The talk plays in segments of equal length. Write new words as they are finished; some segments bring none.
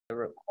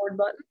record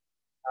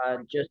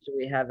button, just so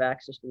we have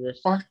access to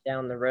this Or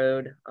down the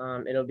road.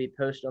 It'll be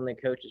posted on the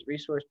coach's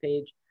resource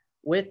page.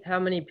 With how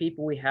many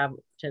people we have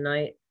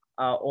tonight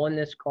on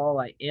this call,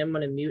 I am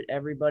going to mute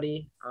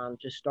everybody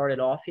to start it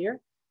off here,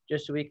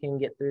 just so we can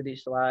get through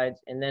these slides.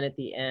 And then at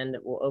the end,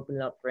 we'll open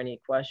it up for any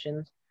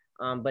questions.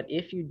 But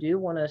if you do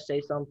want to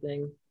say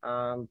something,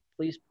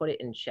 please put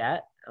it in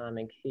chat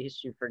in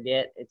case you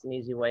forget. It's an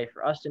easy way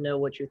for us to know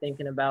what you're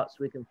thinking about so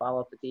we can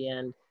follow up at the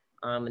end.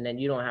 And then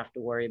you don't have to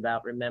worry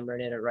about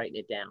remembering it or writing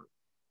it down.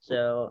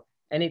 So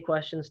any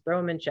questions, throw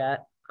them in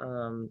chat.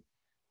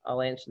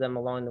 I'll answer them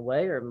along the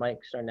way, or Mike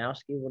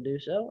Sarnowski will do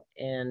so,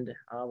 and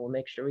we'll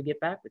make sure we get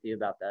back with you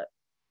about that.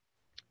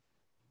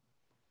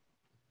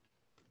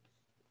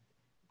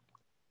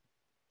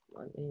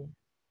 Let me.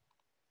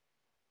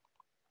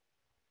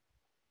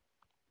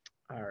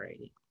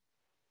 Alrighty.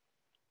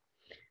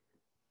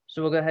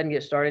 So we'll go ahead and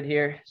get started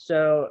here.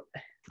 So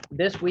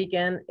this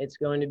weekend, it's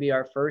going to be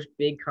our first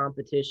big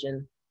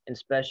competition in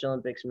Special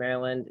Olympics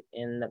Maryland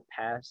in the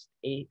past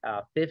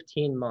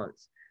 15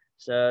 months.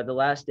 So the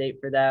last date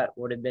for that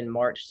would have been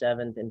March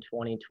 7th in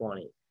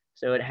 2020.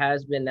 So it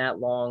has been that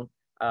long.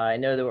 I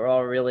know that we're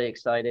all really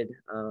excited.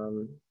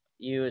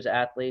 You as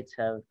athletes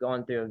have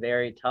gone through a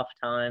very tough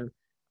time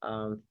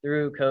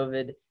through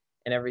COVID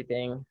and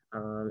everything,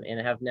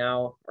 and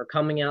are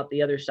coming out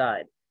the other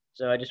side.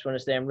 So I just want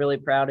to say I'm really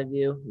proud of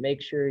you.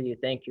 Make sure you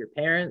thank your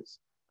parents,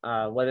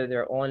 whether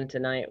they're on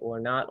tonight or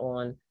not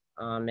on,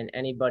 and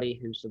anybody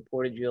who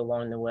supported you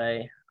along the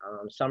way.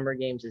 Summer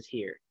Games is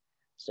here.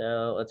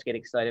 So let's get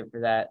excited for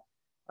that.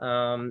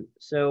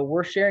 So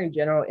we're sharing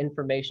general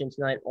information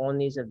tonight on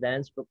these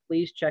events, but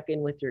please check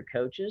in with your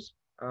coaches.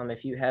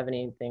 If you have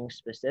anything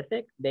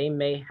specific, they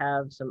may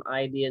have some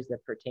ideas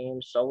that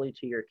pertain solely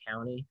to your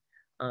county,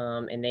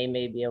 and they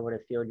may be able to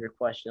field your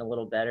question a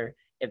little better.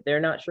 If they're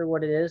not sure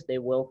what it is, they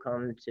will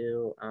come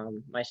to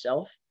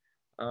myself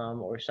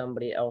or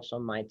somebody else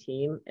on my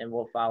team, and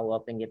we'll follow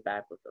up and get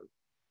back with them.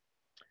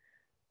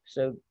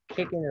 So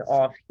kicking it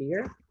off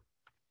here.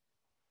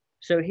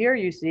 So here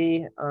you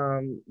see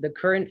the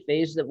current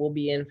phase that we'll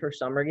be in for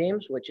Summer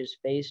Games, which is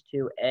phase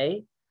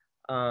 2A.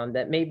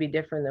 That may be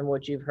different than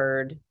what you've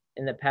heard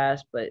in the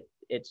past, but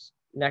it's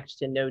next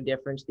to no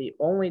difference. The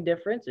only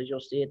difference, as you'll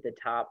see at the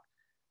top,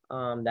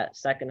 that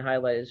second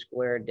highlighted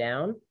square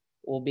down,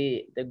 will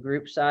be the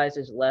group size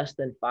is less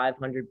than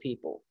 500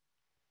 people.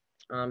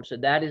 So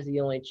that is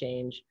the only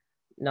change.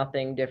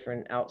 Nothing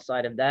different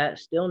outside of that.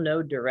 Still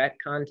no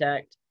direct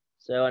contact.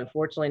 So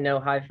unfortunately, no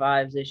high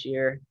fives this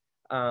year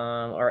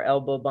or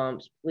elbow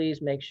bumps.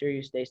 Please make sure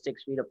you stay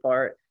 6 feet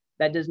apart.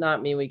 That does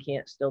not mean we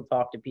can't still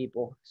talk to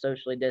people,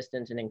 socially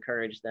distance, and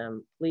encourage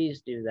them.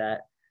 Please do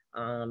that.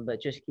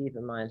 But just keep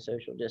in mind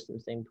social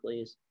distancing,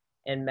 please.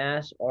 And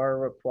masks are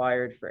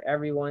required for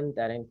everyone.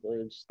 That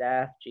includes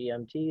staff,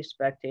 GMT,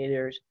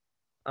 spectators,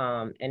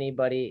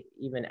 anybody,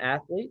 even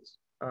athletes.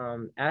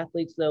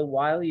 Athletes, though,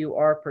 while you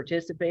are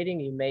participating,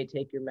 you may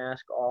take your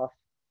mask off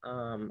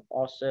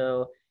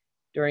also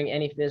during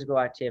any physical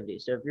activity.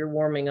 So if you're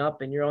warming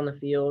up and you're on the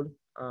field,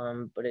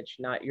 but it's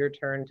not your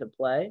turn to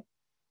play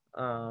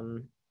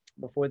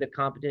before the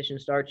competition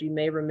starts, you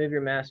may remove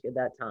your mask at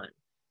that time.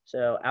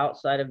 So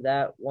outside of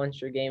that,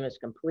 once your game is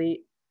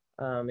complete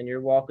and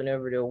you're walking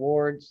over to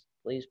awards,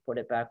 please put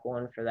it back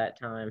on for that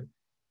time.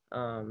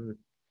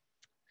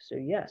 So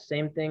yeah,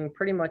 same thing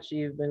pretty much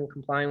you've been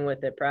complying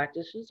with at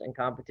practices and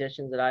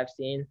competitions that I've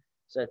seen.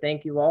 So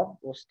thank you all.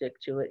 We'll stick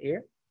to it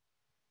here.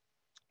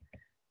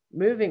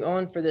 Moving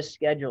on for the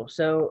schedule.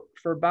 So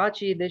for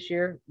Bocce this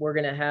year, we're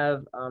going to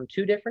have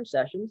 2 different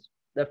sessions.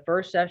 The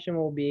first session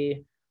will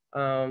be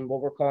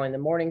what we're calling the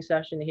morning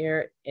session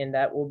here, and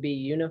that will be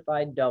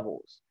unified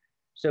doubles.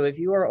 So if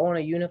you are on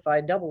a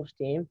unified doubles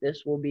team,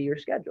 this will be your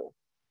schedule.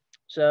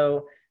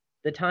 So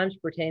the times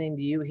pertaining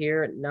to you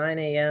here at 9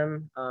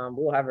 a.m.,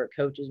 we'll have our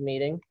coaches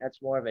meeting.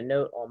 That's more of a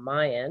note on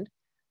my end.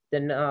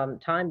 The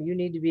time you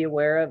need to be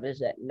aware of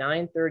is at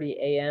 9:30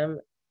 a.m.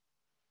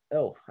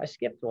 Oh, I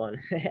skipped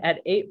one.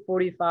 At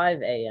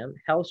 8:45 a.m.,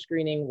 health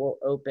screening will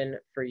open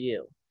for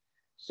you.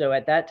 So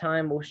at that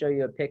time, we'll show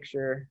you a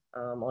picture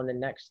on the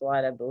next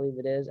slide, I believe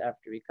it is,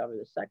 after we cover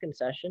the second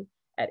session.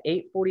 At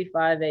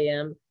 8:45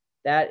 a.m.,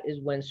 that is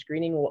when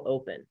screening will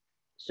open.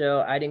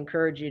 So I'd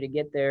encourage you to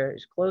get there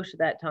as close to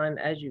that time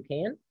as you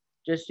can,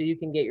 just so you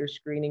can get your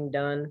screening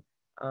done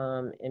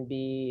and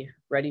be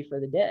ready for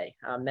the day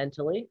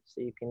mentally.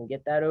 So you can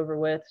get that over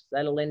with,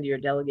 settle into your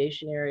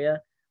delegation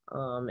area,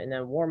 and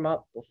then warm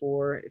up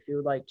before if you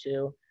would like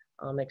to,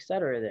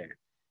 etc. there.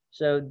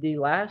 So the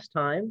last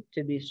time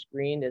to be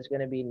screened is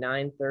going to be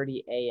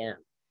 9:30 a.m.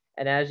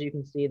 And as you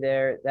can see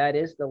there, that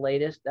is the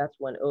latest. That's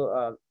when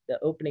the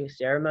opening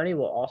ceremony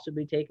will also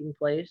be taking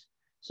place.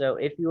 So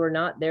if you are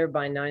not there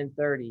by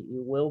 9:30,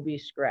 you will be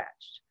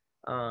scratched.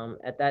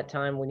 At that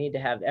time, we need to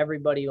have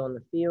everybody on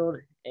the field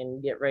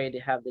and get ready to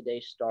have the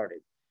day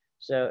started.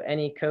 So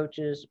any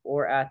coaches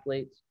or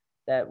athletes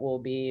that will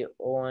be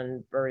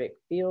on verdict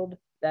field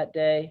that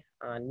day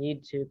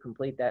need to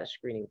complete that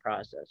screening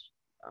process.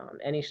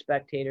 Any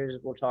spectators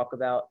we'll talk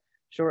about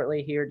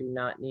shortly here do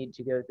not need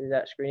to go through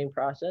that screening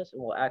process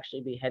and will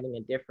actually be heading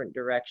a different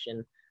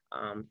direction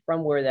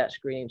from where that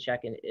screening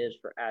check-in is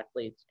for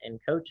athletes and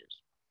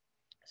coaches.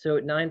 So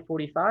at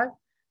 9:45,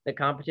 the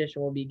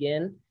competition will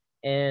begin,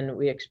 and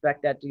we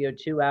expect that to go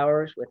 2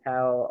 hours with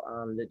how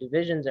the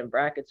divisions and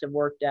brackets have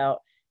worked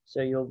out.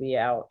 So you'll be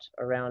out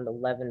around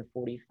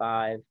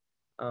 11:45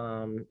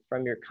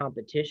 from your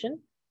competition,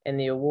 and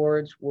the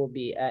awards will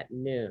be at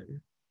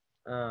noon.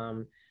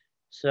 Um,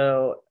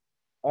 so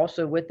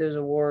also with those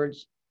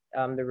awards,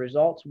 the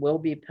results will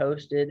be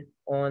posted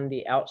on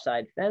the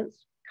outside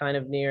fence, kind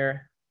of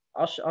near.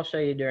 I'll show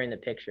you during the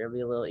picture. It'll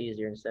be a little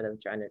easier instead of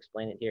trying to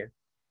explain it here.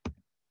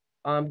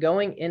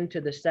 Going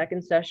into the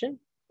second session,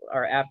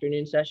 our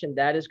afternoon session,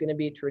 that is going to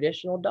be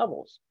traditional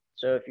doubles.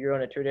 So if you're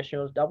on a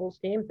traditional doubles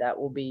team, that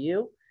will be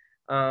you.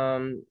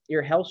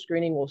 Your health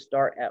screening will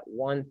start at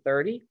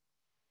 1:30.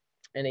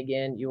 And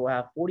again, you will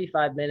have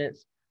 45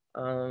 minutes,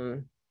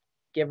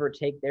 give or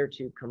take there,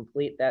 to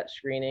complete that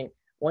screening.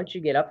 Once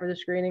you get up for the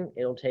screening,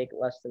 it'll take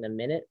less than a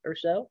minute or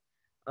so.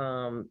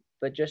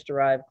 But just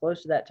arrive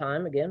close to that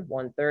time, again,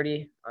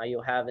 1:30,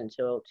 you'll have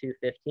until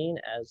 2:15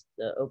 as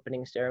the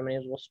opening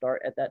ceremonies will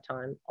start at that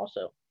time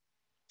also.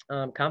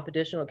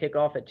 Competition will kick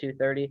off at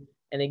 2:30,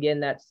 and again,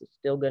 that's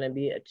still going to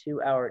be a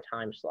 2-hour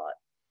time slot.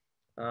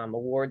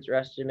 Awards are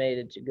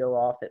estimated to go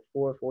off at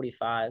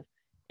 4:45,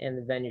 and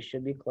the venue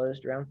should be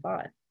closed around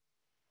 5.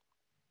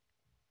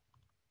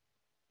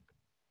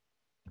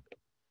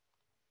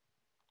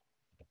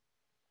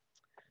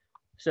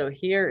 So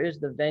here is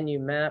the venue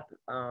map.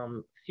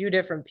 Few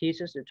different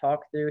pieces to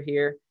talk through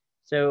here.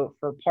 So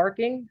for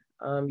parking,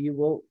 you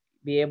will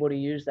be able to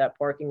use that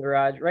parking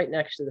garage right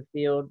next to the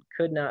field.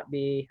 Could not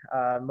be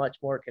much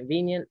more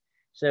convenient.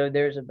 So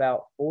there's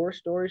about 4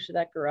 stories to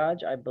that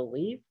garage, I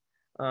believe.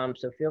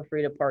 So feel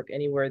free to park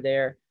anywhere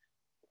there.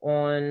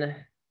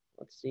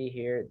 Let's see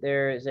here,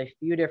 there is a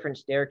few different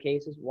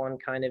staircases, one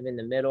kind of in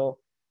the middle,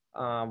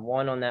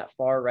 one on that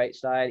far right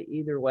side.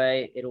 Either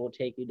way, it will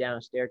take you down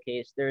a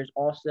staircase. There's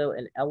also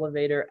an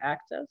elevator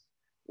access,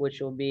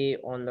 which will be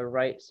on the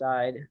right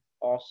side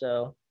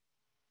also.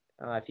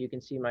 If you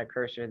can see my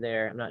cursor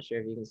there, I'm not sure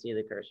if you can see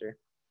the cursor.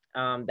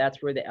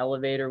 That's where the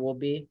elevator will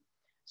be.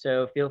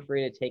 So feel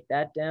free to take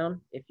that down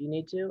if you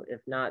need to.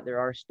 If not, there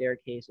are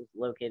staircases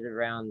located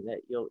around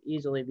that you'll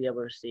easily be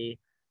able to see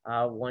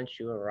once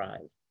you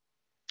arrive.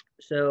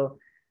 So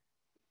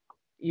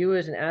you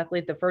as an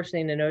athlete, the first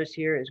thing to notice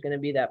here is going to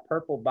be that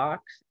purple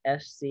box,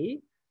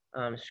 SC.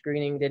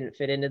 Screening didn't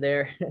fit into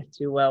there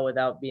too well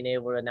without being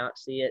able to not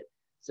see it.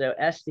 So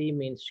SC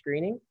means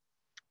screening.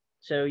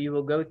 So you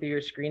will go through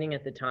your screening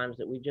at the times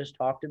that we just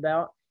talked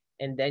about,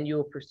 and then you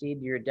will proceed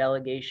to your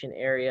delegation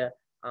area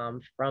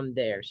from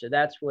there. So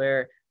that's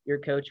where your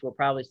coach will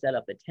probably set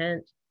up a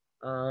tent,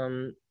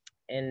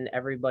 and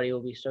everybody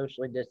will be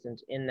socially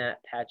distanced in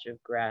that patch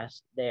of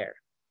grass there.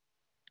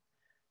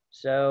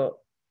 So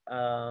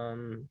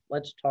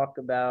let's talk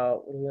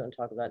about, what do we want to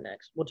talk about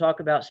next? We'll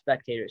talk about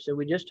spectators. So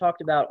we just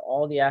talked about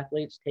all the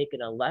athletes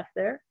taking a left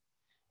there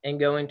and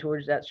going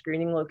towards that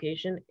screening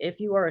location. If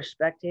you are a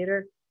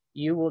spectator,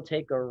 you will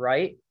take a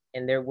right,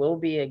 and there will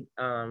be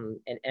an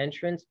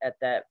entrance at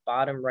that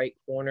bottom right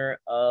corner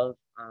of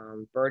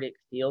Burdick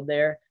Field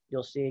there.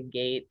 You'll see a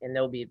gate, and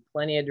there'll be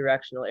plenty of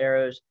directional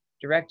arrows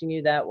directing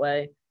you that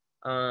way.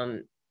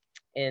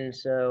 And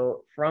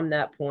so from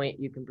that point,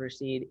 you can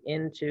proceed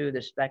into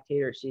the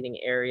spectator seating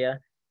area.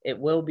 It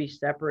will be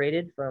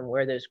separated from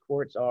where those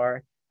courts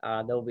are.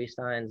 There'll be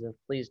signs of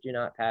please do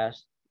not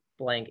pass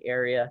blank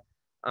area.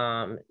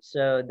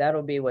 So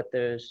that'll be what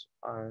those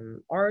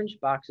orange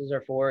boxes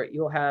are for.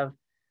 You'll have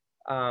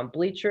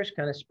bleachers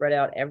kind of spread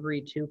out every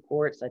 2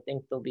 courts. I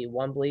think there'll be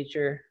 1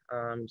 bleacher.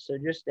 So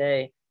just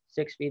stay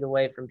 6 feet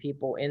away from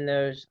people in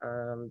those.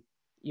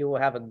 You will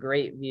have a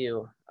great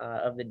view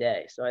of the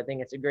day. So I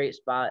think it's a great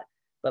spot,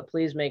 but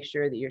please make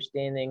sure that you're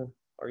standing,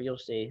 or you'll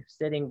see,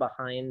 sitting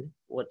behind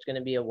what's going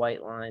to be a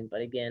white line. But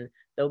again,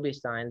 there'll be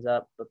signs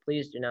up, but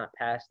please do not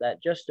pass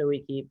that, just so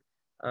we keep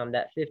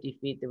that 50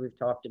 feet that we've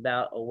talked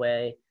about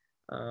away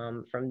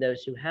from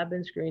those who have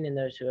been screened and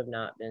those who have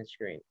not been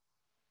screened.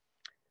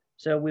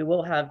 So we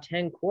will have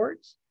 10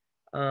 courts.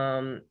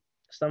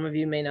 Some of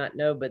you may not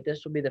know, but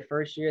this will be the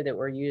first year that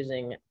we're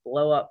using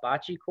blow-up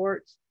bocce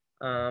courts.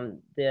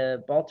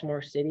 The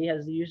Baltimore City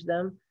has used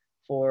them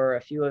for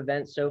a few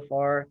events so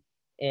far,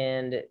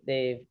 and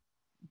they've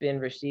been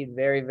received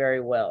very, very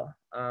well.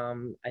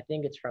 I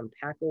think it's from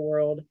Packle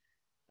World,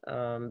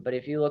 but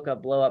if you look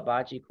up blow-up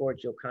bocce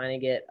courts, you'll kind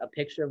of get a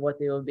picture of what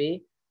they will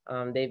be.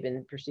 They've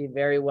been perceived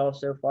very well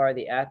so far.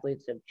 The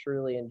athletes have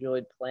truly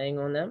enjoyed playing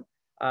on them,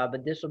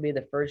 but this will be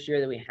the first year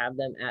that we have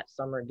them at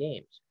summer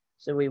games.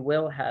 So we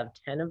will have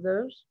 10 of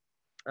those.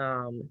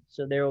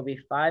 So there will be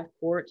 5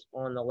 courts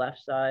on the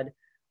left side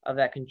of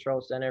that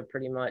control center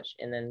pretty much,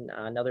 and then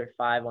another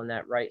 5 on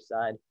that right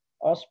side,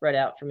 all spread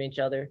out from each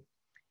other.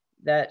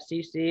 That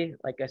CC,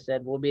 like I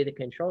said, will be the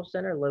control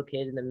center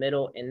located in the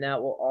middle, and that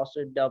will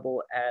also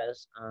double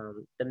as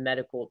the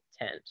medical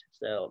tent.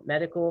 So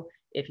medical,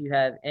 if you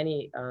have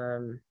any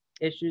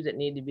issues that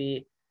need to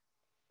be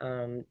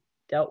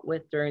dealt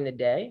with during the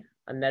day.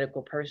 A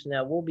medical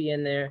personnel will be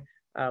in there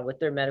with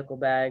their medical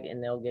bag,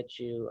 and they'll get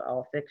you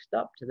all fixed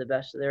up to the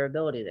best of their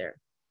ability there.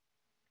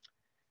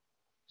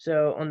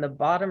 So on the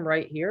bottom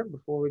right here,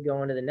 before we go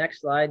on to the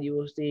next slide, you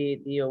will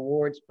see the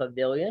awards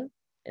pavilion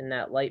in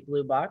that light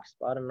blue box,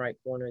 bottom right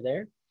corner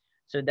there.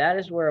 So that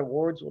is where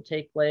awards will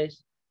take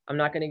place. I'm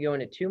not going to go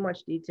into too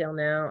much detail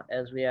now,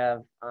 as we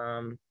have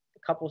a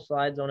couple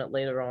slides on it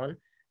later on.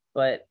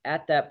 But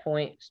at that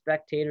point,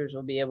 spectators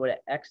will be able to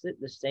exit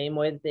the same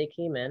way that they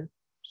came in.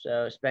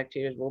 So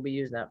spectators will be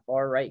using that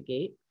far right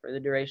gate for the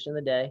duration of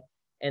the day.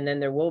 And then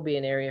there will be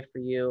an area for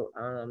you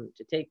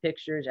to take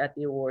pictures at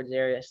the awards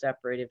area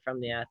separated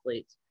from the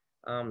athletes.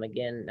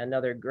 Again,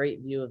 another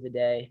great view of the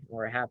day.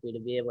 We're happy to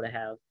be able to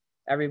have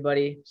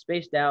everybody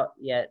spaced out,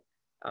 yet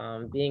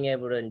being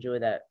able to enjoy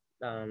that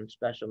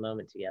special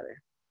moment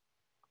together.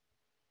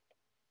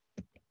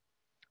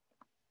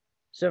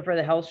 So for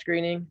the health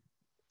screening,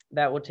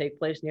 that will take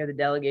place near the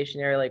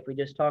delegation area like we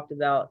just talked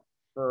about.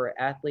 For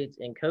athletes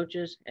and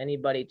coaches,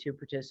 anybody to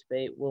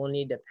participate will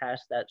need to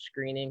pass that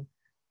screening.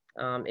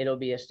 It'll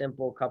be a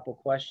simple couple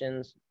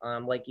questions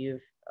like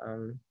you've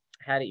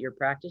had at your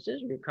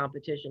practices or your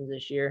competitions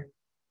this year.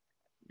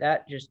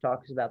 That just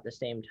talks about the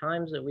same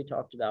times that we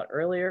talked about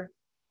earlier.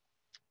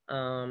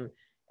 And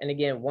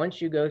again,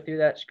 once you go through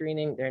that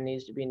screening, there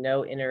needs to be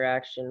no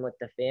interaction with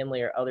the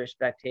family or other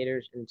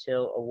spectators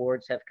until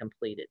awards have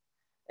completed.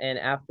 And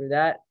after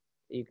that,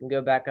 you can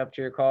go back up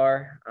to your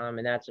car,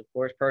 and that's, of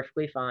course,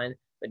 perfectly fine.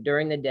 But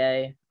during the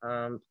day,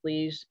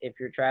 please, if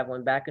you're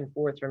traveling back and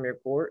forth from your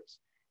courts,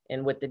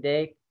 and with the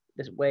day,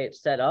 this way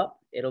it's set up,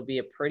 it'll be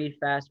a pretty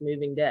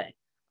fast-moving day.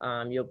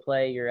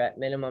 You're at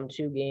minimum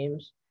 2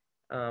 games.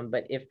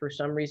 But if for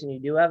some reason you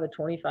do have a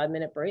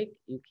 25-minute break,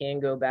 you can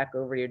go back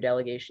over to your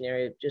delegation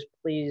area. Just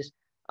please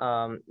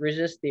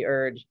resist the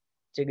urge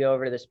to go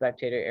over to the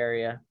spectator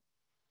area,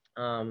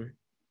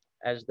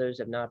 as those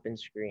have not been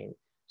screened.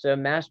 So a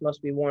mask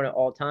must be worn at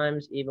all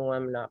times, even when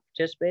I'm not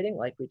participating,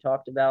 like we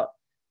talked about.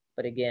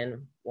 But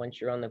again, once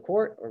you're on the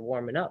court or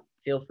warming up,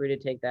 feel free to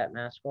take that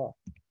mask off.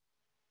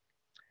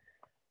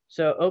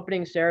 So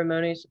opening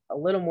ceremonies, a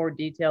little more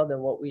detailed than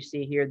what we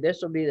see here.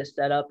 This will be the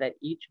setup at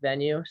each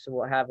venue. So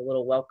we'll have a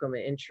little welcome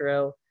and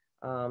intro,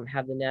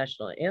 have the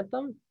national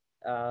anthem.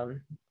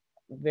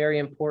 Very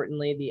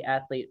importantly, the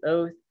athlete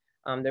oath.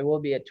 There will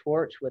be a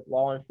torch with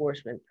law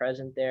enforcement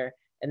present there.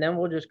 And then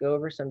we'll just go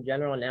over some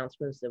general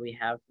announcements that we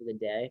have for the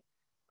day.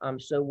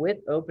 So with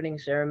opening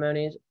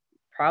ceremonies,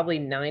 probably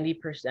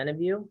 90%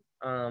 of you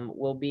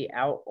will be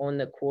out on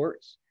the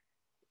courts,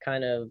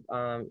 kind of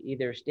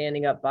either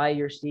standing up by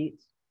your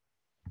seats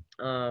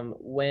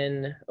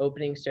when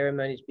opening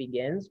ceremonies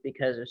begins,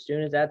 because as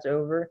soon as that's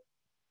over,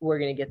 we're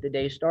going to get the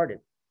day started.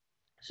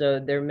 So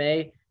there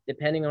may,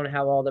 depending on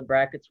how all the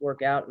brackets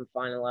work out and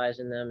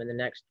finalizing them in the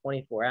next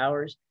 24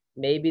 hours,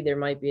 maybe there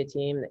might be a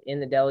team in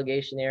the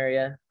delegation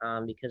area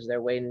because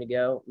they're waiting to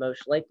go.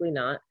 Most likely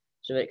not.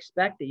 So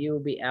expect that you will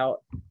be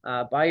out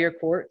by your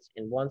courts,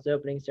 and once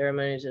opening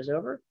ceremonies is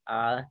over,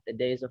 the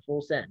day's a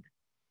full send.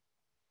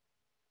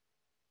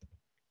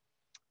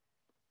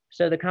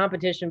 So the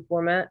competition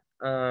format,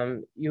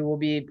 you will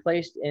be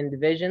placed in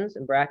divisions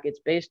and brackets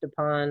based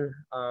upon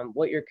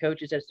what your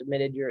coaches have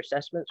submitted your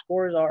assessment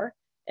scores are,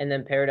 and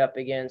then paired up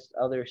against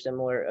other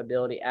similar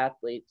ability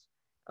athletes.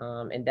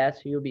 And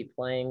that's who you'll be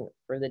playing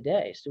for the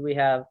day. So we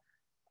have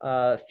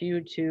a few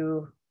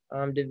 2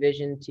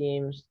 division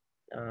teams,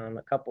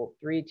 a couple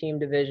 3-team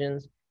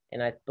divisions,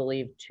 and I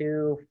believe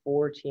 2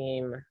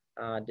 4-team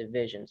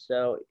divisions.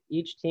 So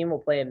each team will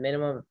play a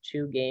minimum of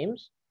 2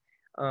 games,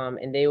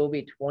 and they will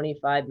be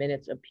 25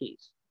 minutes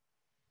apiece.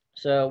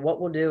 So what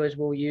we'll do is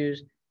we'll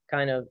use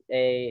kind of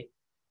the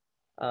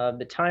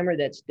timer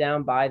that's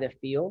down by the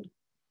field,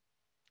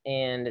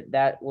 and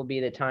that will be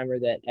the timer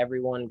that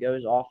everyone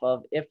goes off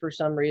of. If for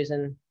some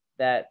reason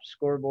that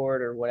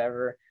scoreboard or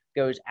whatever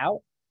goes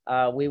out,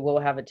 we will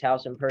have a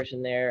Towson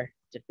person there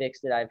to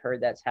fix it. I've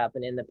heard that's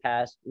happened in the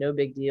past. No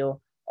big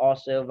deal.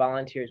 Also,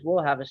 volunteers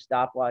will have a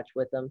stopwatch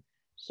with them,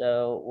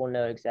 so we'll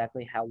know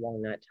exactly how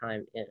long that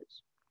time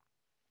is.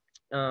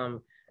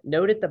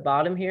 Note at the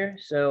bottom here,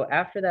 so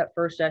after that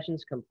first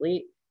session's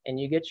complete and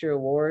you get your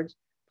awards,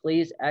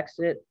 please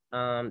exit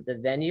the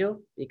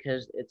venue,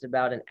 because it's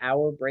about an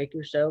hour break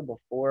or so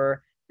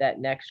before that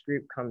next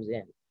group comes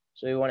in.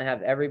 So we want to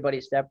have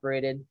everybody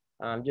separated,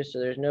 just so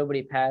there's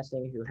nobody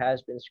passing who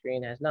has been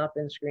screened, has not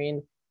been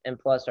screened, and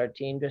plus our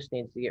team just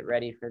needs to get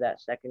ready for that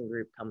second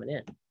group coming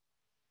in.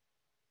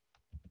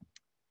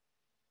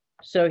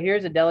 So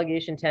here's a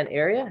delegation tent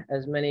area.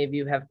 As many of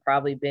you have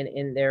probably been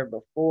in there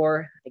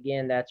before.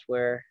 Again, that's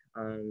where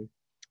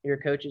your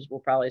coaches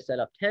will probably set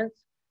up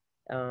tents.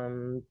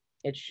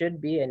 It should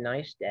be a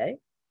nice day.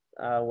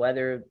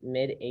 Weather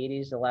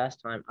mid-80s the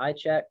last time I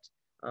checked,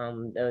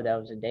 though that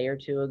was a day or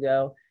 2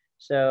 ago.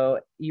 So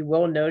you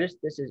will notice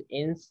this is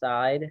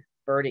inside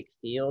Burdick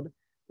Field,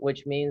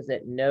 which means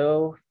that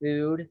no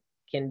food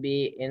can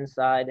be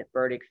inside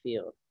Burdick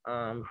Field.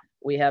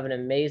 We have an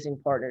amazing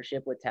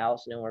partnership with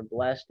Towson, and we're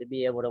blessed to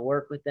be able to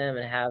work with them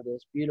and have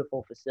this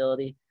beautiful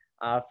facility.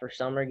 for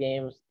summer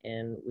games,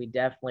 and we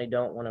definitely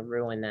don't want to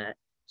ruin that.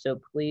 So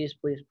please,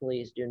 please,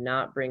 please do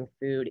not bring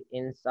food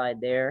inside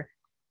there.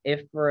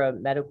 If for a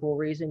medical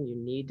reason you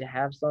need to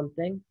have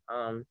something,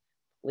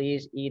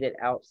 please eat it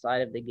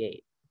outside of the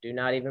gate. Do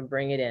not even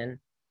bring it in.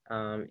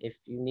 If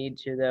you need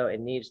to, though, it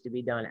needs to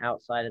be done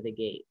outside of the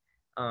gate.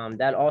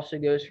 That also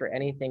goes for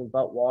anything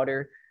but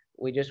water.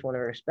 We just want to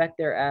respect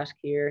their ask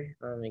here,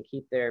 and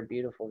keep their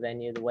beautiful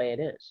venue the way it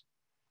is.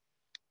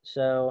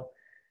 So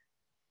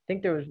I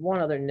think there was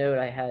one other note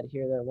I had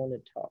here that I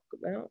wanted to talk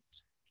about.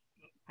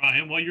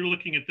 Brian, while you're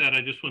looking at that,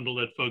 I just wanted to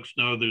let folks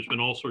know there's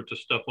been all sorts of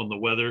stuff on the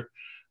weather.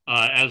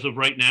 As of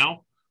right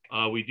now,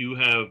 we do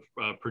have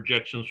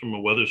projections from a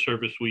weather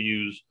service we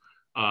use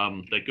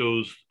that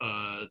goes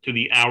to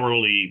the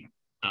hourly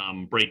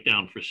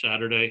breakdown for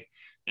Saturday.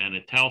 And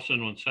at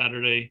Towson on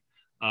Saturday,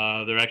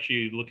 they're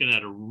actually looking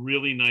at a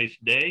really nice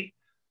day.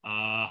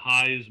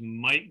 Highs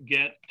might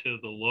get to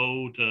the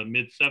low to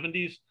mid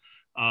 70s,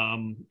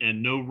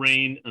 and no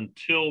rain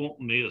until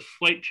maybe a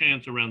slight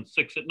chance around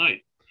 6 at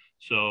night.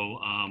 So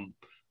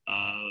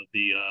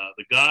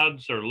the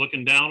gods are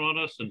looking down on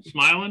us and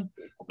smiling,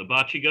 the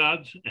bocce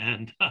gods,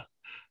 and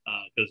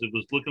because it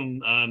was looking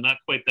not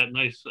quite that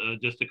nice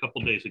just a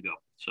couple days ago.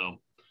 So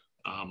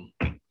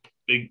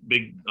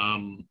big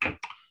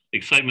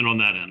excitement on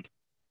that end.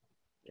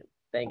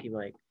 Thank you,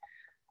 Mike.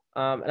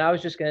 And I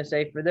was just going to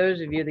say, for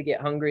those of you that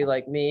get hungry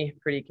like me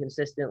pretty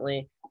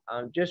consistently,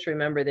 just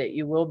remember that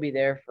you will be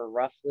there for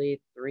roughly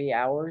 3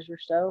 hours or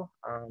so,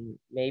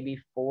 maybe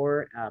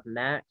 4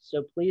 max.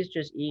 So please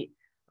just eat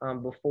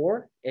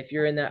before if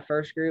you're in that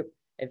first group.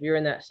 If you're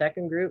in that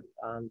second group,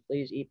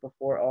 please eat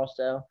before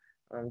also,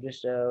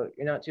 just so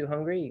you're not too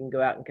hungry. You can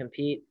go out and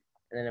compete.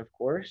 And then, of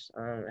course,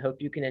 I hope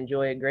you can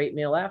enjoy a great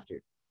meal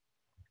after.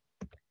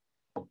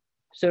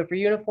 So for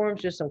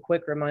uniforms, just some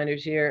quick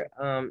reminders here.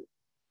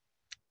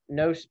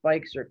 No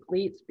spikes or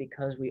cleats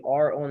because we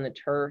are on the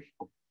turf.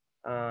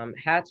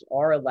 Hats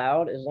are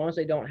allowed as long as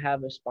they don't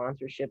have a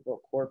sponsorship or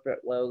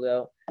corporate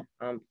logo.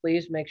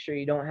 Please make sure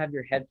you don't have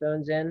your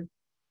headphones in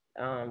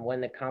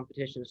when the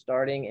competition is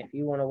starting. If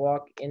you want to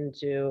walk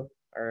into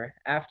or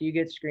after you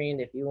get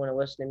screened, if you want to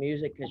listen to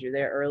music because you're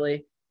there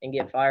early and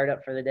get fired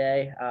up for the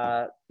day,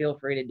 feel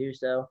free to do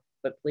so.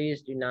 But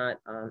please do not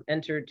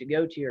enter to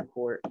go to your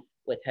court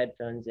with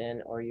headphones in,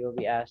 or you'll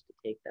be asked to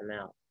take them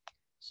out.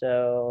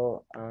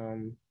 So,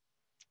 and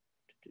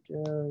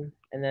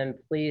then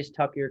please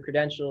tuck your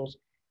credentials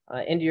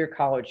into your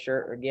collared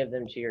shirt or give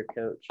them to your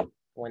coach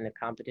when the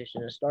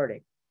competition is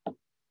starting.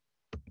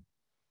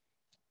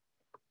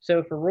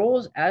 So for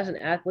rules, as an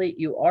athlete,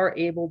 you are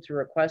able to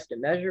request a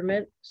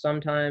measurement.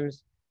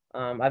 Sometimes,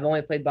 I've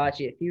only played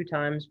bocce a few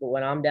times, but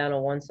when I'm down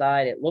on one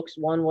side, it looks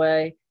one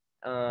way,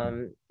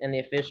 and the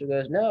official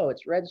goes, no,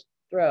 it's Red's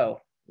throw.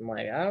 I'm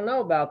like, I don't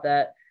know about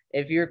that.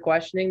 If you're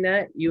questioning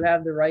that, you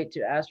have the right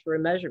to ask for a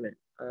measurement.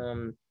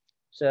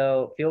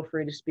 So feel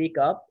free to speak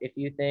up if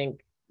you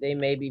think they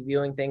may be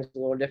viewing things a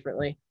little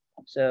differently.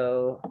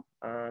 So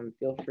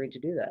feel free to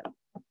do that.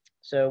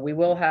 So we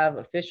will have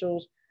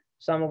officials,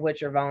 some of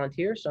which are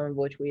volunteers, some of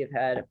which we have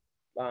had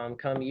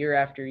come year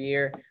after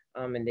year,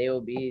 and they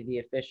will be the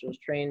officials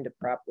trained to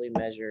properly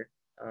measure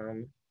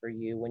for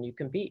you when you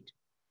compete.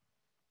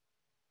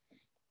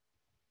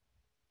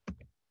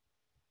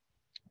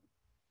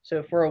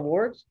 So for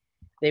awards,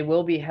 they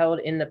will be held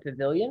in the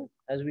pavilion,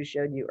 as we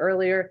showed you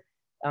earlier.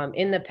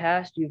 In the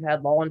past, you've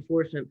had law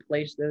enforcement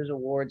place those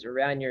awards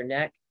around your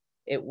neck.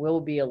 It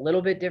will be a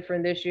little bit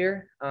different this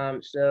year.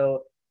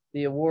 So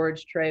the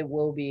awards tray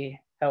will be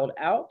held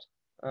out,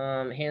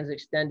 hands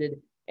extended,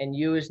 and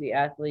you as the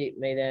athlete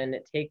may then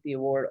take the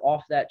award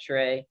off that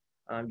tray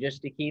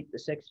just to keep the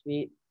 6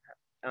 feet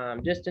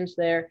distance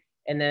there,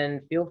 and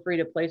then feel free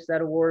to place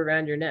that award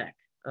around your neck.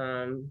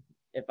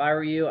 If I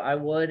were you, I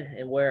would,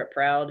 and wear it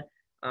proud.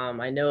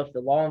 I know if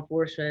the law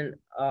enforcement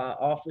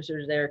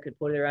officers there could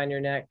put it around your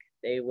neck,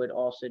 they would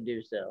also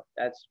do so.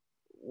 That's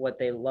what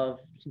they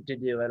love to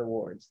do at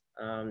awards,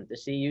 to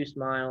see you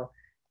smile,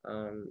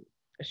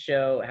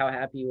 show how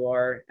happy you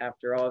are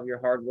after all of your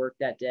hard work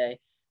that day.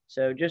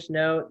 So just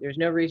know there's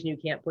no reason you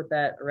can't put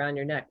that around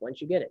your neck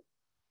once you get it.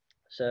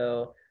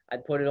 So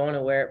I'd put it on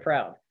and wear it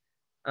proud.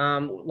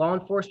 Law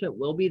enforcement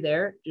will be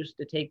there just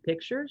to take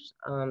pictures,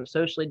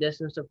 socially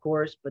distanced, of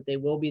course, but they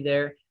will be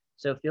there.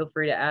 So feel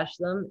free to ask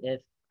them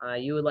if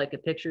you would like a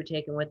picture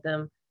taken with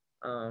them,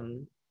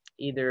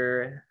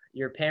 either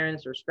your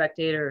parents or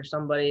spectator or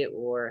somebody,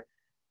 or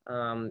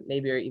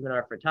maybe even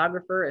our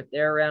photographer. If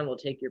they're around, we'll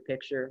take your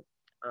picture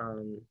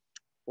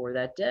for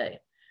that day.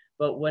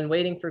 But when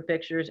waiting for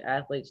pictures,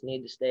 athletes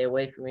need to stay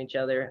away from each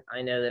other.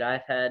 I know that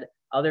I've had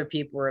other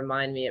people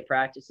remind me at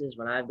practices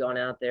when I've gone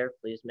out there,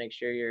 please make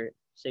sure you're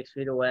 6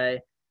 feet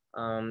away.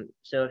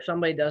 So if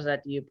somebody does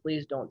that to you,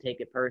 please don't take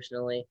it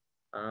personally.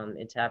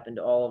 It's happened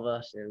to all of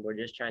us, and we're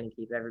just trying to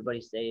keep everybody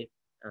safe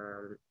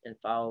and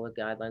follow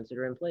the guidelines that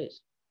are in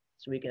place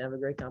so we can have a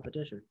great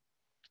competition.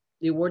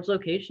 The awards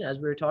location, as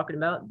we were talking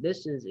about,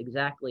 this is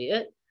exactly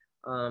it.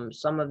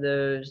 Some of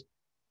those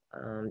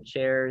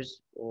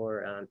chairs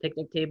or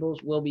picnic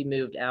tables will be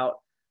moved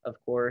out of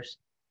course,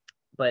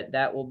 but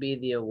that will be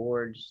the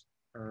awards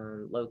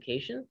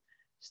location.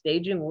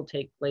 Staging will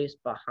take place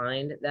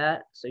behind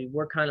that. So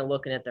we're kind of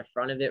looking at the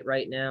front of it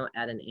right now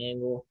at an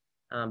angle,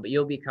 but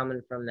you'll be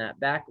coming from that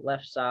back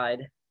left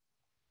side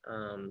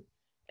um,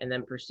 and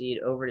then proceed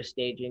over to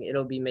staging.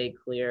 It'll be made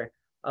clear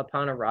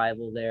upon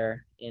arrival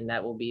there, and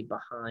that will be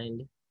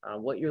behind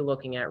what you're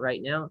looking at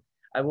right now.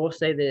 I will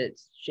say that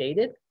it's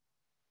shaded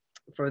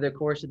for the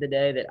course of the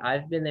day, that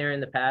I've been there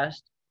in the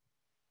past.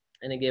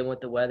 And again,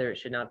 with the weather, it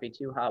should not be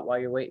too hot while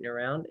you're waiting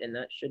around, and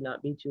that should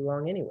not be too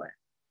long anyway.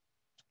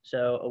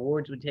 So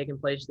awards would take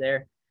place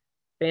there.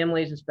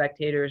 Families and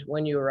spectators,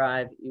 when you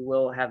arrive, you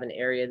will have an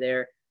area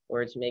there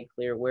where it's made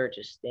clear where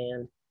to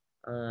stand,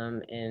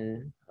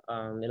 and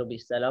it'll be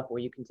set up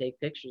where you can take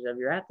pictures of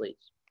your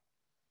athletes.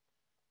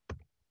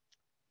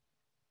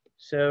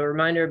 So a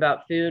reminder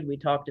about food, we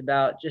talked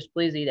about just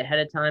please eat ahead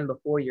of time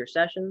before your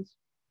sessions.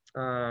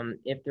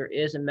 If there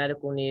is a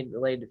medical need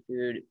related to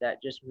food,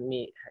 that just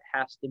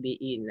has to be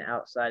eaten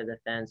outside of the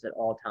fence at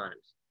all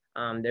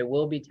times. There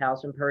will be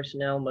Towson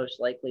personnel most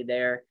likely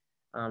there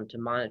to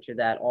monitor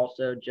that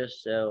also,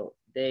 just so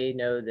they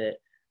know that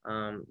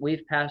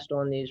we've passed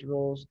on these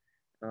rules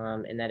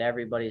and that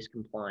everybody's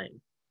complying.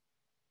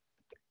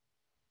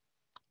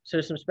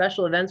 So some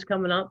special events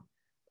coming up,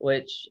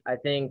 which I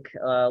think,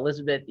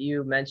 Elizabeth,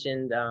 you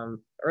mentioned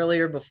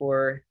earlier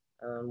before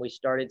we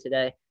started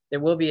today. There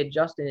will be a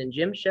Justin and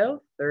Jim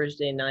show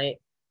Thursday night,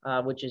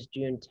 which is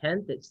June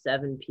 10th at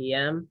 7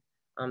 p.m.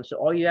 So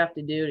all you have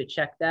to do to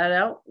check that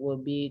out will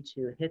be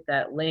to hit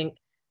that link.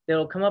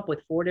 They'll come up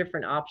with 4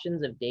 different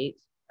options of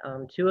dates.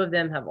 2 of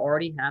them have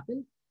already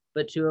happened,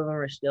 but 2 of them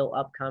are still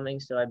upcoming.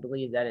 So I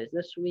believe that is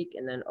this week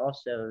and then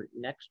also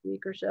next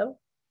week or so.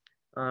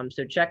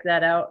 So check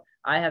that out.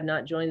 I have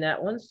not joined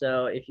that one.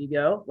 So if you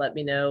go, let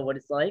me know what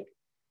it's like.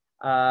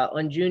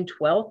 On June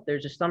 12th,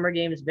 there's a Summer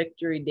Games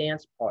Victory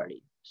Dance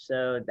Party.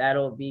 So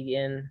that'll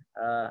begin,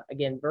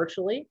 again,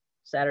 virtually,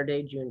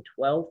 Saturday, June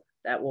 12th.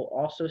 That will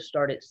also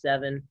start at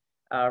 7,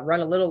 run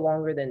a little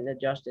longer than the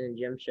Justin and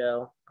Jim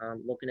show,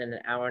 looking at an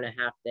hour and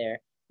a half there.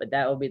 But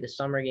that will be the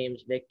Summer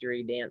Games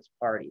Victory Dance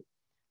Party.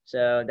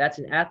 So that's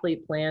an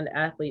athlete-planned,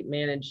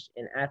 athlete-managed,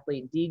 and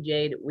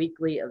athlete-DJ'd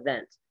weekly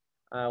event,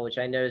 which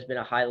I know has been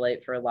a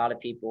highlight for a lot of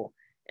people.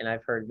 And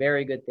I've heard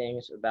very good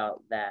things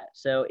about that.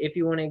 So if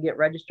you want to get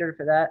registered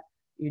for that,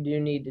 you do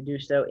need to do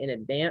so in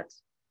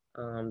advance,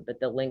 but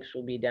the links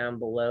will be down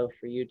below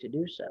for you to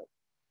do so.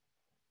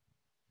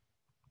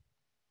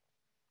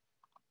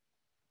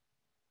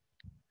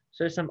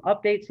 So some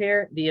updates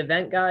here, the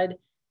event guide.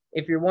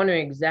 If you're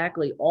wondering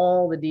exactly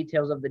all the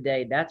details of the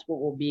day, that's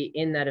what will be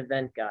in that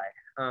event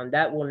guide.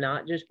 That will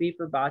not just be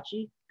for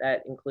Bocce.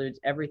 That includes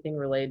everything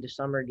related to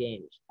summer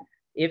games.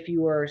 If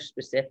you are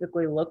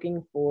specifically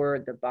looking for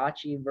the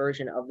Bocce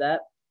version of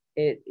that,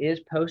 it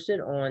is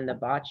posted on the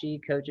Bocce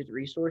Coaches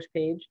Resource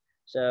page.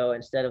 So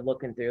instead of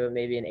looking through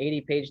maybe an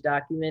 80-page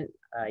document,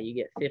 you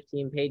get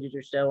 15 pages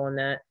or so on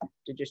that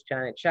to just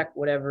kind of check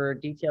whatever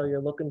detail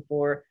you're looking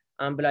for.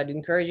 But I'd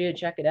encourage you to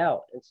check it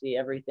out and see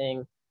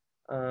everything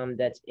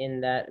that's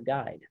in that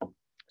guide.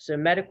 So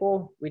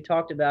medical, we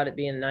talked about it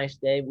being a nice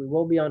day. We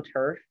will be on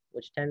turf,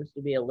 which tends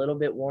to be a little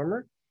bit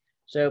warmer.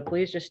 So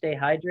please just stay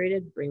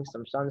hydrated, bring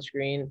some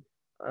sunscreen,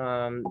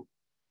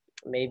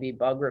 maybe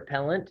bug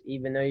repellent,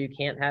 even though you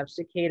can't have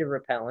cicada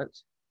repellent.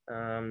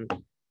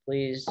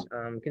 Please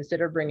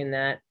consider bringing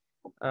that.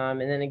 And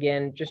then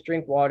again, just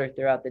drink water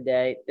throughout the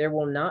day. There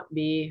will not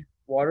be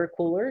water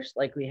coolers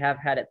like we have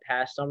had at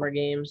past summer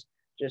games,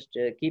 just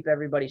to keep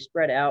everybody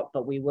spread out,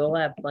 but we will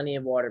have plenty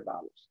of water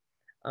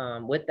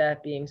bottles. With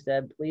that being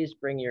said, please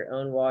bring your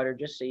own water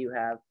just so you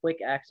have quick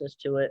access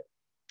to it.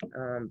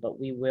 But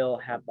we will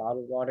have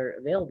bottled water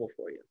available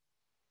for you.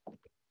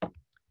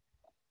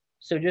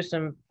 So just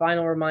some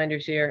final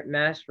reminders here,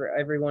 masks for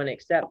everyone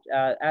except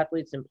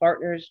athletes and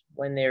partners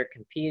when they're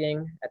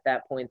competing. At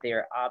that point, they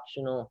are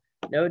optional.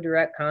 No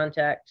direct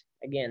contact.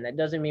 Again, that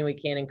doesn't mean we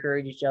can't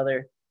encourage each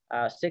other.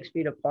 6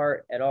 feet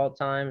apart at all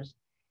times.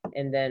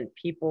 And then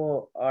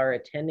people are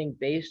attending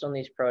based on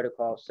these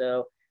protocols.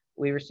 So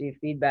we received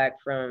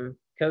feedback from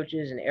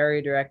coaches and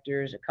area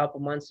directors a couple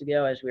months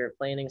ago as we were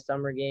planning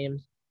summer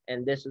games.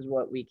 And this is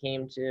what we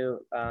came to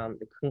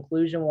the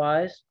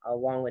conclusion-wise,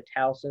 along with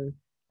Towson,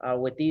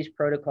 with these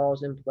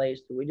protocols in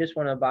place. So we just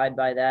want to abide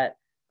by that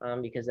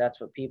because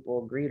that's what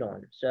people agreed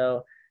on.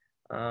 So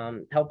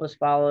help us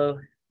follow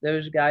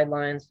those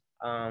guidelines.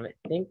 I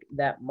think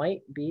that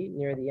might be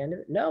near the end of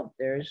it. No,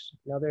 there's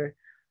another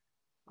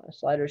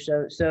slider.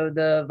 So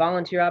the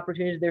volunteer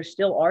opportunities, there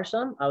still are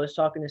some. I was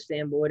talking to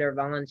Sam Boyd, our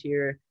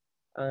volunteer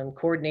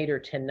coordinator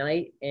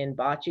tonight, and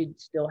Bocce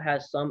still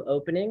has some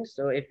openings.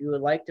 So if you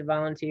would like to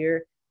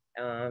volunteer,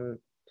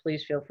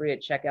 please feel free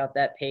to check out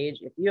that page.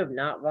 If you have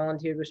not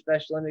volunteered with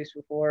Special Olympics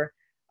before,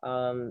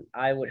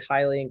 I would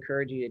highly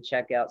encourage you to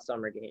check out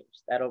Summer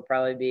Games. That'll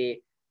probably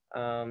be,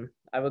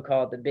 I would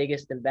call it the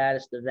biggest and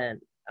baddest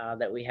event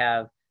that we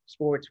have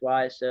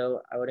sports-wise.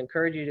 So I would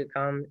encourage you to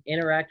come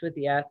interact with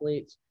the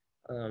athletes.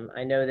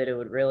 I know that it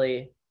would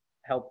really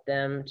help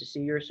them to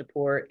see your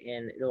support,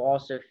 and it'll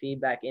also feed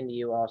back into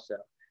you also.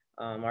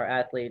 Our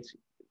athletes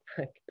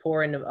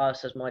pour into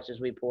us as much as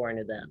we pour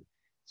into them.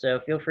 So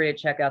feel free to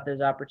check out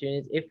those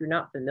opportunities. If you're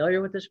not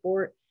familiar with the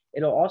sport,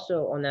 it'll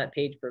also on that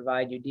page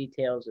provide you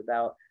details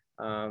about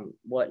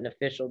what an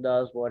official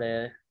does, what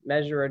a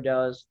measurer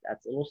does.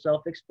 That's a little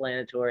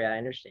self-explanatory, I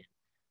understand.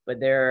 But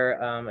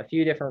there are a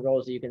few different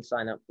roles that you can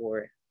sign up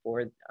for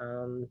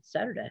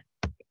Saturday.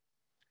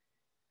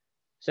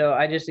 So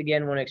I just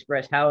again want to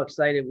express how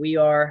excited we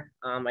are.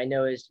 I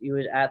know as you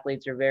as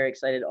athletes are very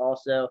excited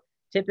also.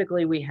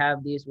 Typically we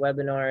have these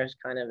webinars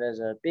kind of as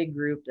a big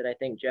group that I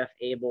think Jeff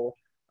Abel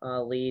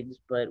leads,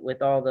 but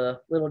with all the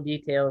little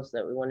details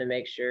that we want to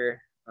make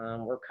sure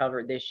we're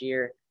covered this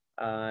year,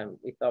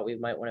 we thought we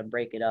might want to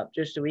break it up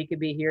just so we could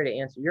be here to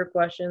answer your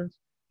questions,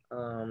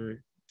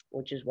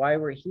 which is why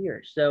we're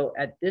here. So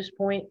at this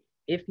point,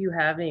 if you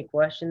have any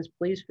questions,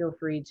 please feel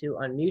free to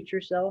unmute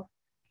yourself.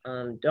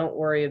 Don't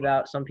worry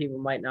about, some people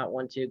might not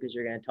want to because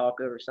you're going to talk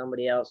over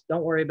somebody else.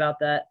 Don't worry about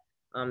that.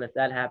 If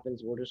that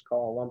happens, we'll just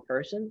call one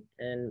person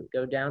and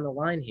go down the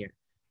line here.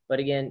 But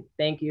again,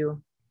 thank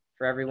you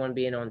for everyone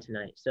being on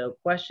tonight. So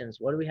questions,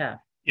 what do we have?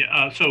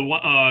 Yeah, so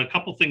a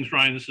couple things,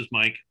 Ryan, this is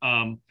Mike.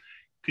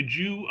 Could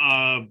you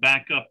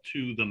back up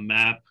to the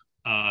map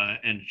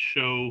and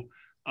show,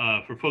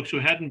 for folks who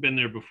hadn't been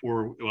there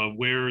before,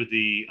 where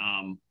the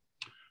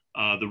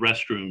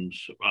restrooms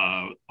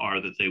are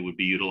that they would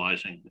be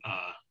utilizing?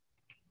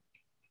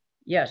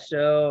 Yeah,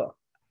 so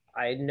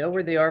I know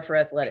where they are for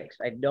athletics.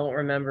 I don't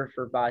remember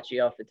for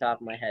bocce off the top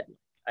of my head.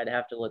 I'd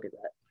have to look at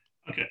that.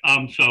 Okay,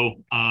 so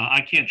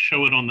I can't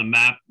show it on the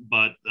map,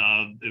 but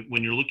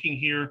when you're looking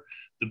here,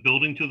 the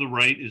building to the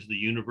right is the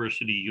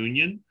University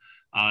Union,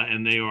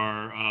 and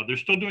they're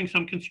still doing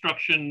some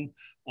construction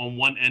on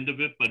one end of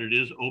it, but it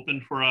is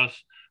open for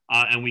us,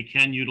 and we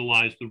can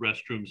utilize the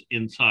restrooms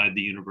inside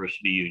the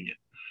University Union.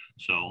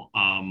 So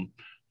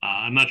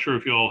I'm not sure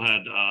if you all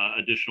had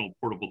additional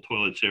portable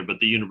toilets there, but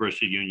the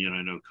University Union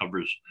I know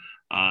covers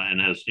and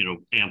has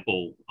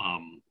ample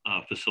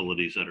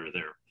facilities that are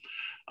there.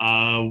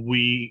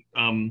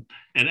 And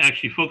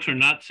actually folks are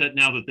not set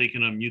now that they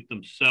can unmute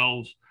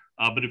themselves,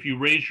 but if you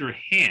raise your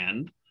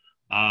hand,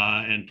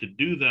 and to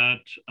do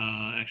that,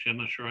 actually I'm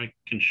not sure I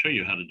can show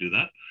you how to do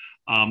that.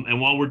 And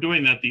while we're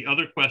doing that, the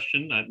other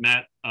question that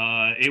Matt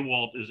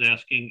Awalt is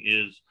asking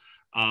is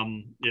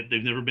if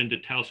they've never been to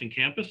Towson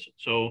campus.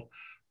 So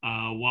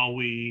while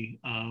we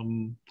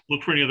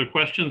look for any other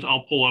questions,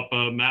 I'll pull up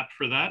a map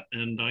for that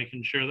and I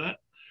can share that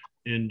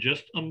in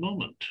just a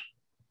moment.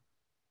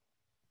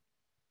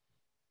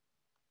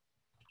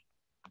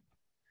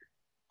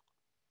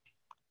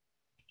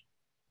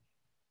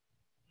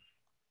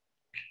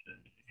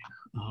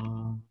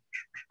 Okay.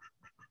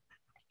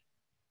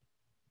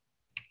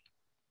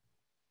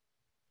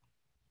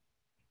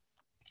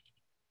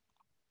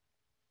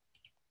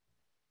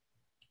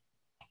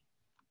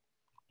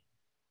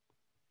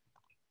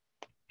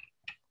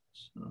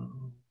 So,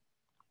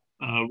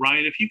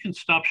 Ryan, if you can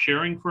stop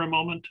sharing for a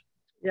moment.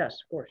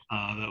 Yes, of course.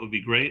 That would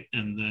be great.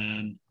 And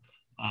then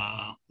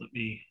let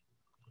me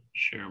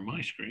share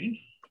my screen.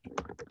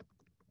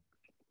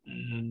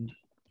 And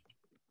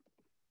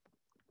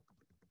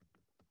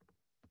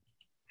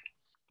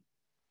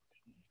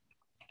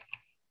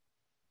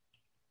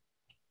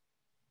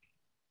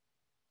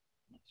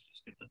let's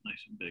just get that nice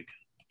and big.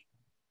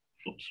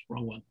 Oops,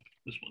 wrong one.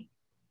 This one.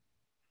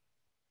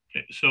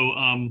 Okay, so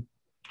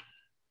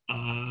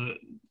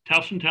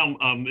Towson Town,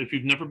 if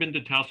you've never been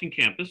to Towson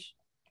campus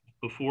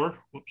before,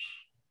 whoops.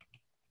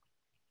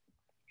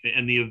 Okay,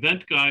 and the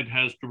event guide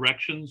has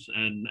directions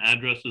and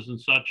addresses and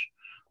such.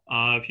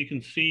 If you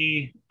can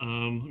see, let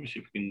me see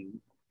if we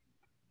can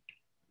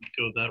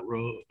go that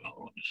road.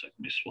 Oh, just a second,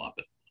 let me swap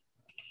it.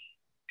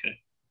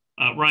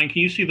 Okay. Ryan,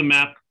 can you see the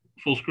map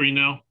full screen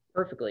now?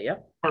 Perfectly, yeah.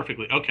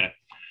 Perfectly, okay.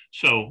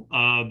 So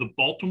the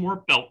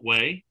Baltimore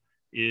Beltway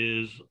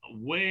is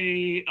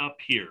way up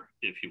here,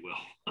 if you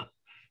will.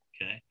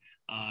 Okay.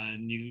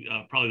 And you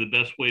probably the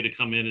best way to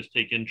come in is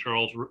take in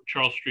Charles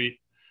Street,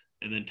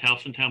 and then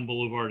Towson Town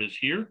Boulevard is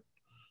here.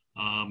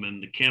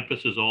 And the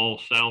campus is all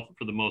south,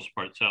 for the most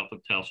part, south of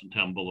Towson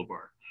Town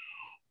Boulevard.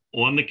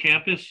 On the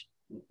campus,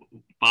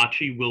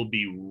 bocce will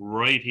be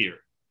right here.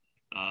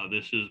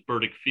 This is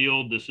Burdick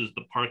Field. This is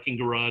the parking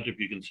garage. If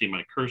you can see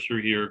my cursor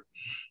here,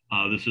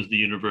 this is the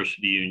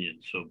University Union.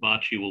 So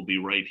bocce will be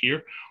right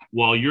here.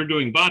 While you're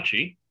doing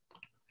bocce,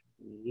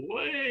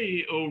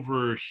 way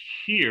over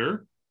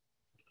here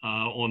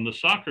in the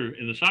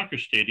soccer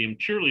stadium,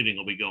 cheerleading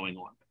will be going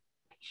on.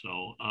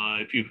 So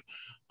if you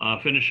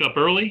finish up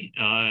early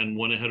and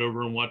want to head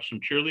over and watch some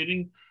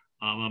cheerleading,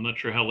 I'm not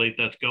sure how late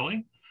that's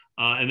going.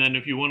 And then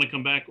if you want to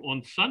come back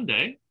on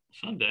Sunday,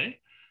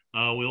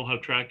 we'll have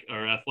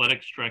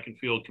athletics, track and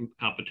field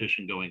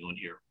competition going on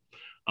here.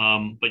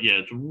 But yeah,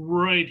 it's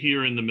right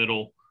here in the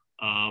middle,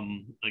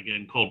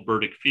 again, called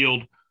Burdick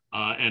Field.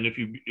 And if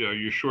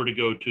you're sure to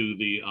go to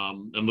the,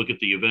 and look at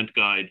the event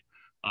guide,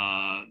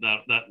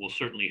 that will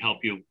certainly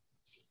help you.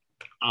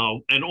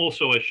 And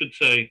also I should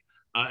say,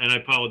 and I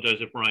apologize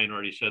if Ryan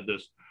already said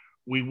this,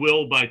 we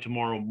will by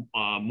tomorrow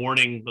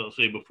morning, let's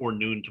say before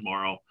noon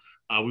tomorrow,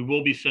 we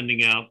will be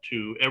sending out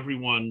to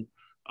everyone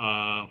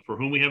for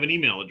whom we have an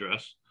email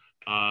address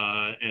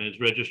and is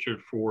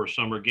registered for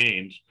summer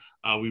games.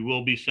 We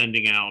will be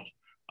sending out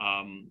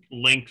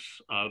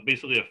links,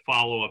 basically a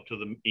follow-up to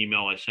the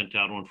email I sent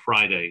out on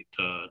Friday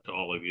to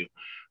all of you,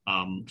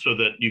 so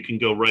that you can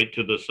go right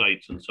to the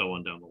sites and so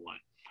on down the line.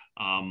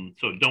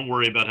 So don't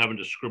worry about having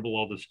to scribble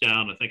all this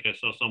down. I think I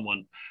saw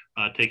someone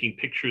taking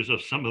pictures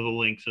of some of the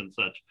links and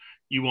such.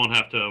 You won't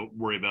have to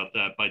worry about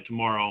that. By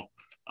tomorrow,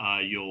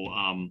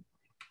 you'll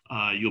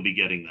be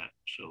getting that.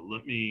 So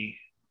let me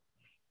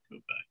go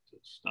back to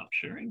stop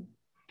sharing.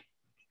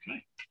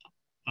 Okay.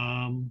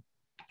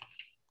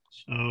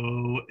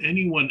 So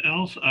anyone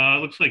else?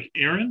 Looks like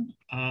Aaron.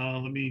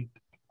 Okay,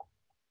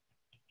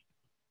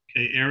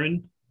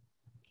 Aaron,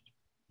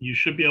 you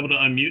should be able to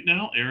unmute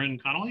now. Aaron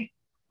Connolly,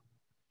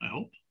 I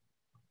hope.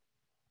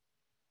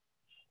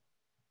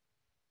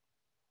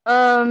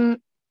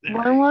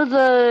 When will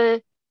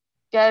the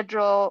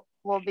schedule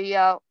will be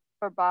out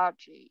for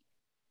Bocce?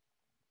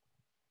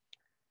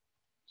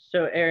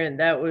 So Aaron,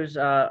 that was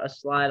a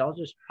slide. I'll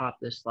just pop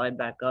this slide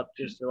back up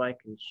just so I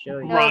can show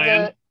you.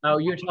 Ryan. Oh,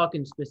 you're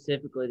talking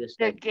specifically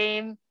the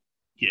game.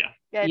 Yeah.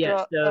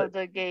 Schedule so of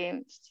the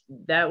games.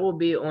 that will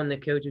be on the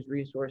coaches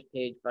resource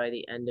page by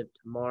the end of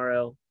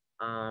tomorrow.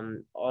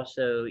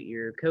 Also,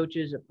 your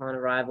coaches upon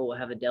arrival will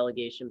have a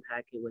delegation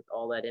packet with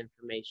all that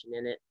information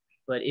in it.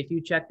 But if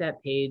you check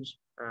that page,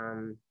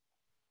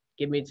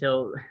 give me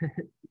till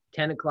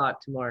 10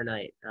 o'clock tomorrow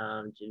night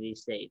to be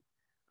safe.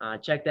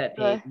 Check that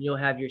page. Okay. You'll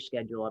have your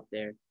schedule up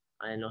there,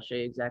 and I'll show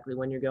you exactly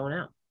when you're going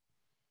out.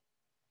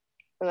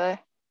 Okay.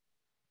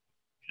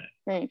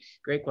 Thanks.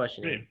 Great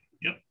question. Great.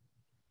 Yep.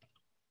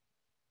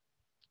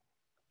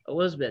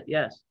 Elizabeth,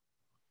 yes.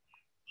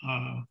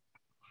 Uh,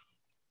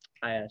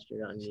 I asked her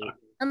to unmute.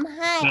 Hi. No.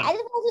 I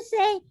just want to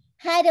say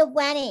hi to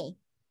Rennie.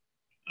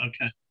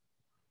 okay.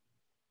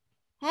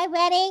 Hi,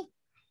 Rennie.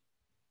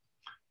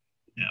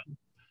 Yeah.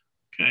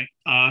 Okay.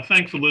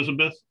 Thanks,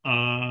 Elizabeth.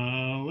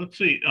 Let's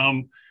see.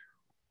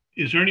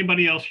 Is there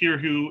anybody else here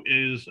who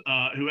is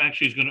who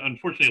actually is going to?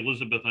 Unfortunately,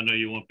 Elizabeth, I know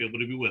you won't be able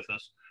to be with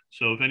us.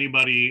 So if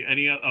anybody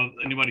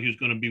who's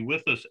going to be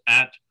with us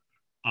at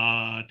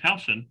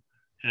Towson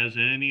has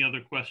any other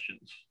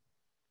questions?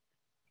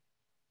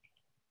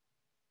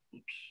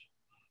 Oops.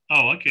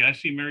 Oh, okay. I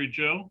see Mary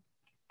Jo.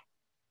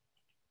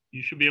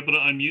 You should be able to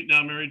unmute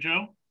now, Mary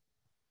Jo.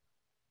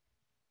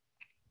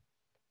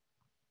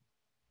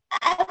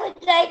 I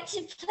would like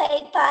to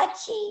play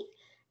bocce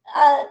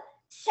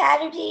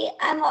Saturday.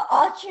 I'm an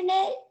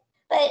alternate,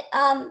 but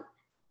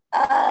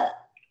I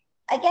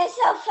guess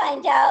I'll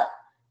find out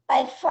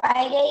by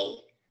Friday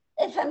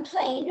if I'm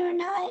playing or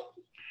not.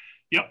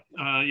 Yep.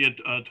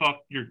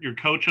 Your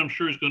coach, I'm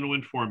sure, is going to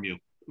inform you.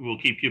 We'll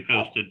keep you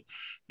posted.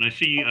 And I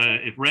see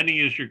if Rennie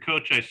is your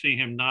coach, I see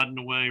him nodding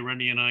away.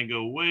 Rennie and I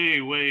go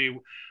way, way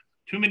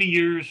too many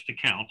years to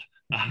count.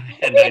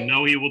 And I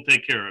know he will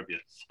take care of you.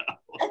 So.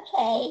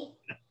 Okay.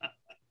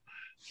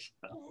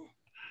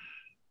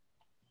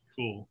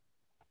 Cool.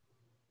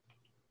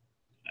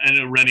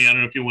 And Rennie, I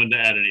don't know if you wanted to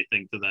add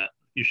anything to that.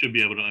 You should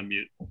be able to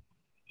unmute,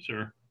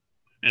 sir.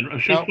 And I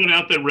should point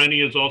out that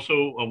Rennie is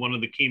also one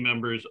of the key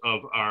members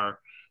of our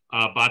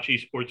Bocce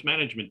sports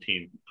management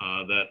team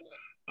that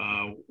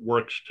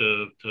works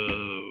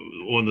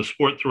on the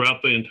sport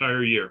throughout the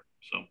entire year.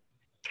 So.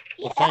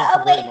 Yeah,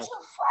 I'll wait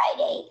till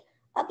Friday.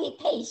 I'll be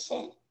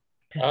patient.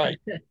 All right.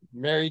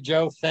 Mary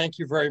Jo, thank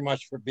you very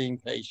much for being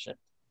patient.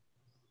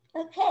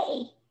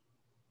 Okay.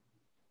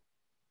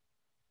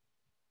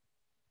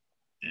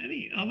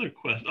 Any other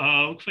questions?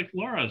 Looks like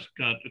Laura's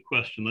got a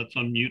question. Let's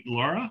unmute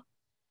Laura.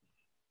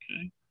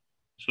 Okay.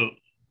 So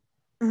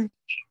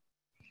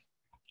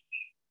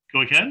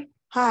go again.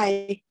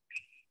 Hi.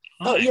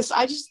 Hi. Oh, yes,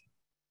 I just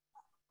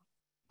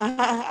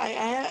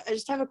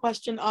have a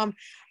question.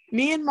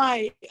 Me and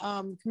my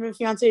committed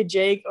fiance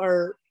Jake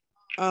are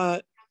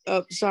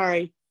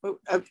sorry.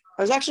 I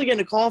was actually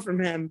getting a call from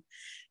him.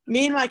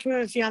 Me and my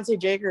committed fiance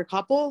Jake are a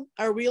couple.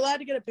 Are we allowed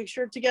to get a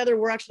picture together?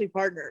 We're actually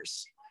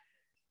partners.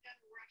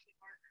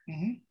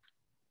 Mm-hmm.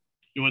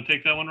 You want to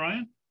take that one,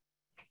 Ryan?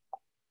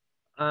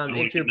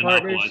 If you're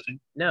partners,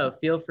 no,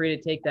 feel free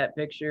to take that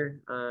picture.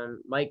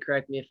 Mike,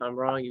 correct me if I'm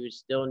wrong. You would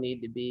still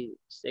need to be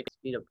 6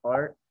 feet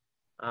apart.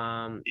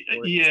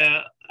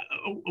 Yeah,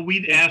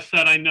 we'd ask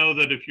that. I know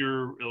that if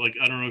you're like,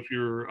 I don't know if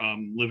you're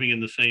living in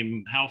the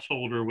same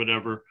household or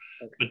whatever,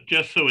 okay. But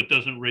just so it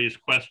doesn't raise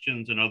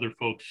questions and other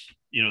folks,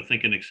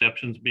 think an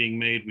exception's being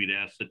made, we'd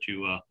ask that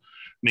you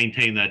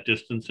maintain that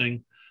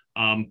distancing.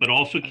 But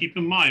also keep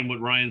in mind what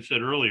Ryan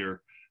said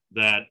earlier,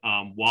 that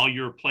while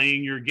you're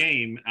playing your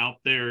game out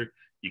there,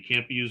 you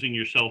can't be using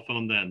your cell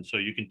phone then. So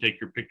you can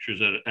take your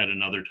pictures at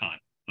another time.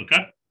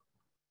 Okay?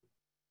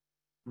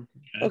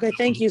 Okay,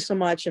 thank you so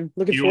much. I'm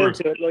looking forward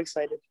to it. Really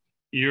excited.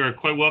 You're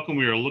quite welcome.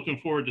 We are looking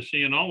forward to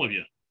seeing all of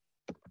you.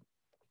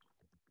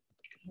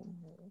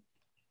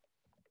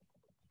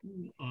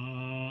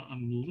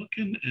 I'm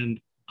looking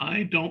and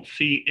I don't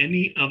see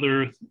any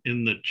other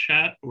in the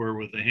chat or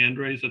with a hand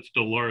raised. That's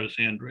still Laura's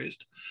hand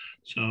raised.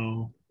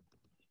 So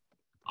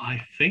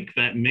I think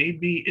that may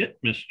be it,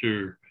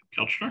 Mr.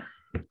 Kelchner.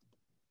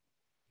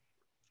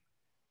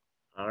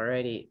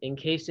 Alrighty. In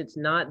case it's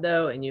not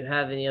though, and you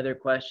have any other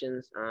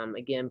questions,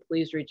 again,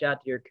 please reach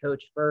out to your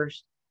coach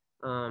first.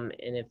 And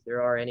if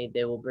there are any,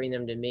 they will bring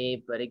them to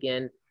me. But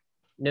again,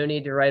 no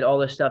need to write all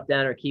this stuff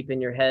down or keep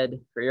in your head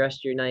for the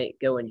rest of your night.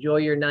 Go enjoy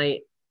your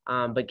night,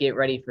 but get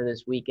ready for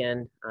this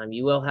weekend.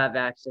 You will have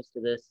access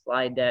to this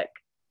slide deck.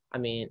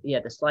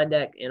 The slide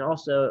deck and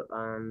also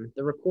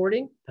the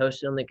recording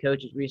posted on the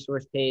coach's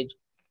resource page.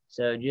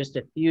 So just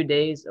a few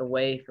days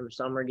away from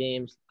summer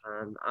games.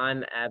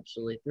 I'm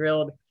absolutely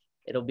thrilled.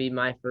 It'll be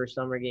my first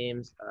summer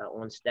games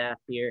on staff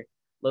here.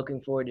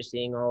 Looking forward to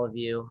seeing all of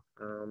you,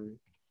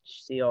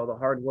 see all the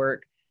hard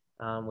work.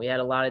 We had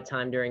a lot of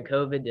time during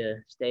COVID to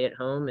stay at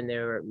home, and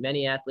there were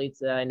many athletes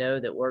that I know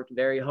that worked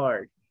very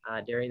hard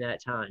during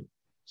that time.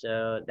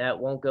 So that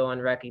won't go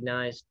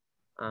unrecognized,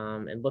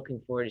 and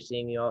looking forward to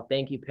seeing you all.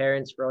 Thank you,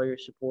 parents, for all your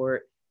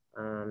support,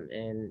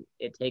 and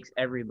it takes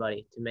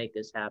everybody to make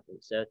this happen.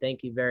 So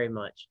thank you very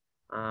much.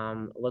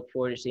 Look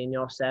forward to seeing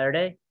you all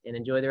Saturday, and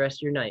enjoy the rest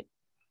of your night.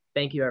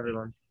 Thank you,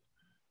 everyone.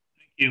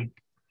 Thank you.